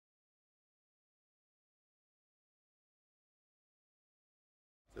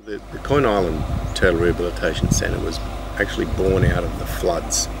The Quoin Island Turtle Rehabilitation Centre was actually born out of the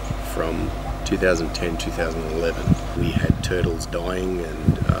floods from 2010-2011. We had turtles dying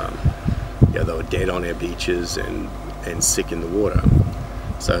and they were dead on our beaches and sick in the water.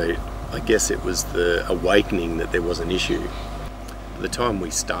 So I guess it was the awakening that there was an issue. By the time we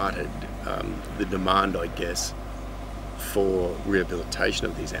started, the demand, I guess, for rehabilitation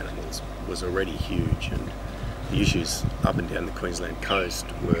of these animals was already huge, and the issues up and down the Queensland coast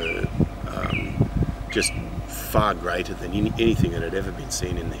were just far greater than anything that had ever been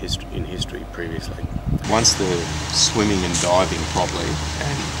seen in history previously. Once they're swimming and diving properly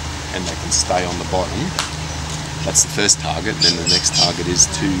and they can stay on the bottom, that's the first target. Then the next target is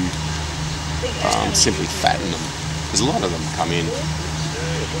to simply fatten them. There's a lot of them come in.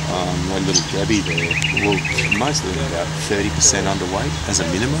 Like little Gabby there, well, most of them are about 30% underweight as a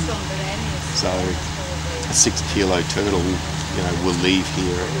minimum. So a 6 kilo turtle, will leave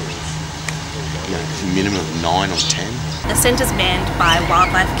here a minimum of 9 or 10. The centre's manned by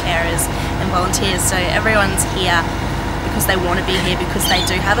wildlife carers and volunteers, so everyone's here because they want to be here, because they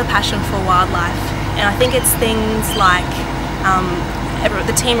do have a passion for wildlife. And I think it's things like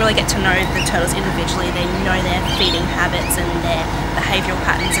the team really get to know the turtles individually. They know their feeding habits and their behavioural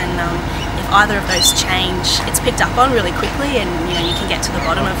patterns, and if either of those change, it's picked up on really quickly, and you can get to the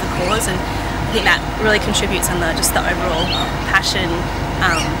bottom of the cause. And I think that really contributes, and just the overall passion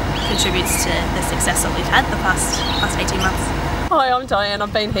contributes to the success that we've had the past 18 months. Hi, I'm Diane.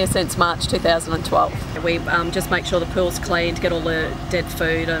 I've been here since March 2012. We just make sure the pool's clean, to get all the dead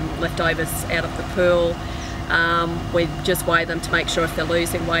food and leftovers out of the pool. We just weigh them to make sure if they're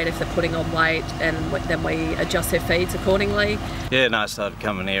losing weight, if they're putting on weight, and then we adjust their feeds accordingly. Yeah, no, I started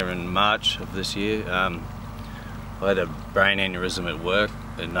coming here in March of this year. I had a brain aneurysm at work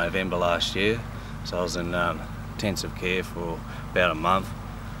in November last year, so I was in intensive care for about a month,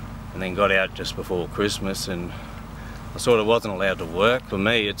 and then got out just before Christmas, and I sort of wasn't allowed to work. For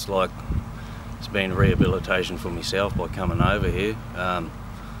me, it's been rehabilitation for myself by coming over here.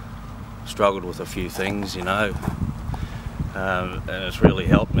 Struggled with a few things, and it's really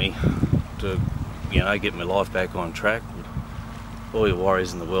helped me to, get my life back on track. All your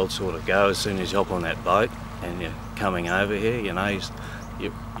worries in the world sort of go as soon as you hop on that boat and you're coming over here.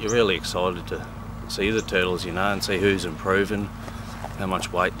 You're really excited to see the turtles, and see who's improving, how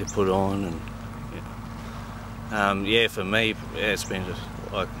much weight they put on, and for me, it's been just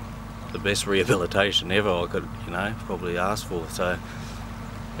like the best rehabilitation ever I could, probably ask for. So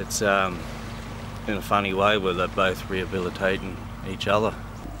it's in a funny way where they're both rehabilitating each other.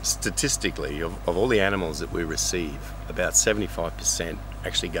 Statistically, of all the animals that we receive, about 75%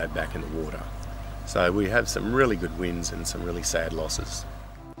 actually go back in the water. So we have some really good wins and some really sad losses.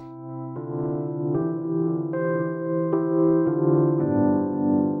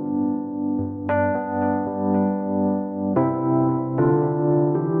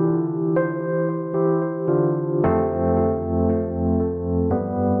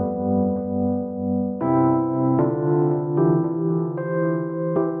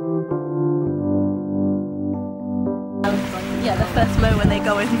 Yeah, the first moment when they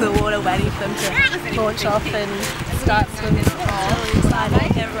go in the water, waiting for them to launch off and start swimming. It's really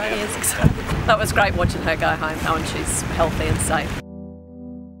exciting. Everybody is excited. That was great watching her go home, knowing she's healthy and safe.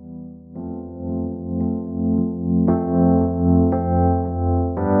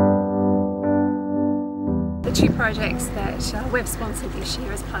 The two projects that we've sponsored this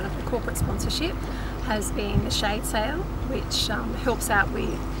year as part of the corporate sponsorship has been the shade sail, which helps out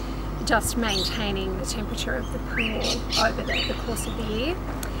with just maintaining the temperature of the pool over the course of the year.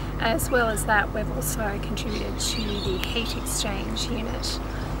 As well as that, we've also contributed to the heat exchange unit.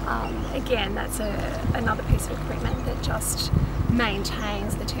 Again, that's another piece of equipment that just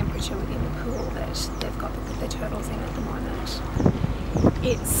maintains the temperature within the pool that they've got the turtles in at the moment.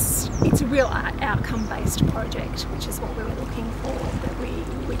 It's a real outcome-based project, which is what we were looking for, that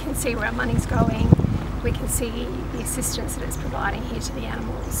we can see where our money's going. We can see the assistance that it's providing here to the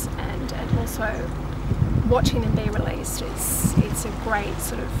animals, and also watching them be released. It's a great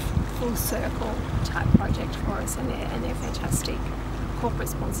sort of full circle type project for us, and they're fantastic corporate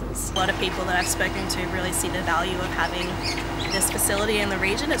sponsors. A lot of people that I've spoken to really see the value of having this facility in the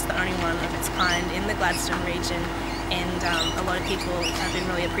region. It's the only one of its kind in the Gladstone region, and a lot of people have been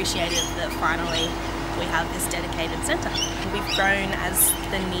really appreciative that finally we have this dedicated centre. We've grown as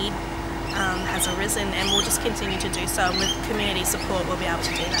the need has arisen, and we'll just continue to do so, and with community support we'll be able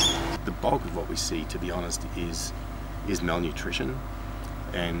to do that. The bulk of what we see, to be honest, is malnutrition,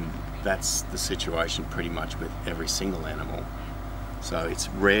 and that's the situation pretty much with every single animal. So it's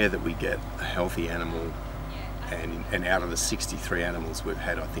rare that we get a healthy animal and out of the 63 animals we've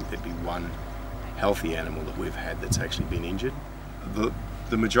had, I think there'd be one healthy animal that we've had that's actually been injured.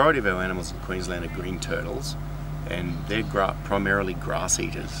 The majority of our animals in Queensland are green turtles, and they're primarily grass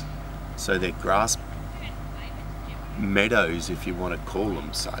eaters. So they're grass meadows, if you want to call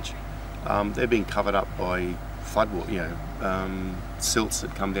them such. They're being covered up by floodwater, silts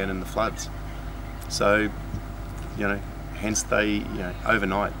that come down in the floods. So, hence they,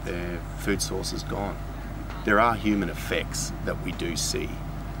 overnight their food source is gone. There are human effects that we do see.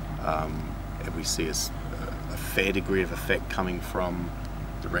 And we see a fair degree of effect coming from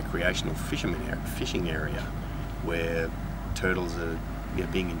the recreational fishing area, where turtles are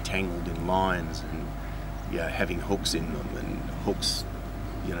being entangled in lines and having hooks in them, and hooks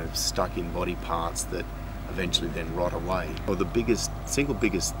stuck in body parts that eventually then rot away. Or the single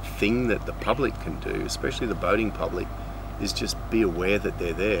biggest thing that the public can do, especially the boating public, is just be aware that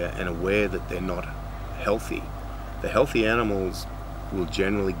they're there and aware that they're not healthy. The healthy animals will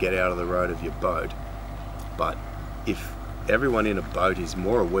generally get out of the road of your boat, but if everyone in a boat is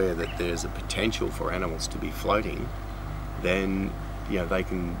more aware that there's a potential for animals to be floating, then they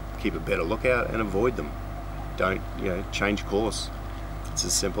can keep a better lookout and avoid them. Don't change course. It's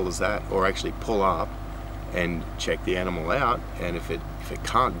as simple as that. Or actually pull up and check the animal out, and if it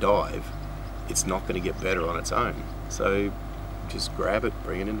can't dive, it's not going to get better on its own. So just grab it,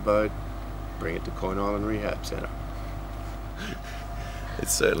 bring it in the boat, bring it to Quoin Island Rehab Centre.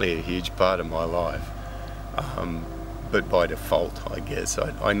 It's certainly a huge part of my life, but by default, I guess.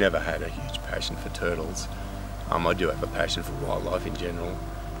 I never had a huge passion for turtles. I do have a passion for wildlife in general,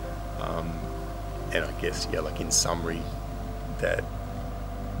 and I guess, like in summary, that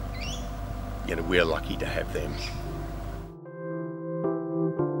we're lucky to have them.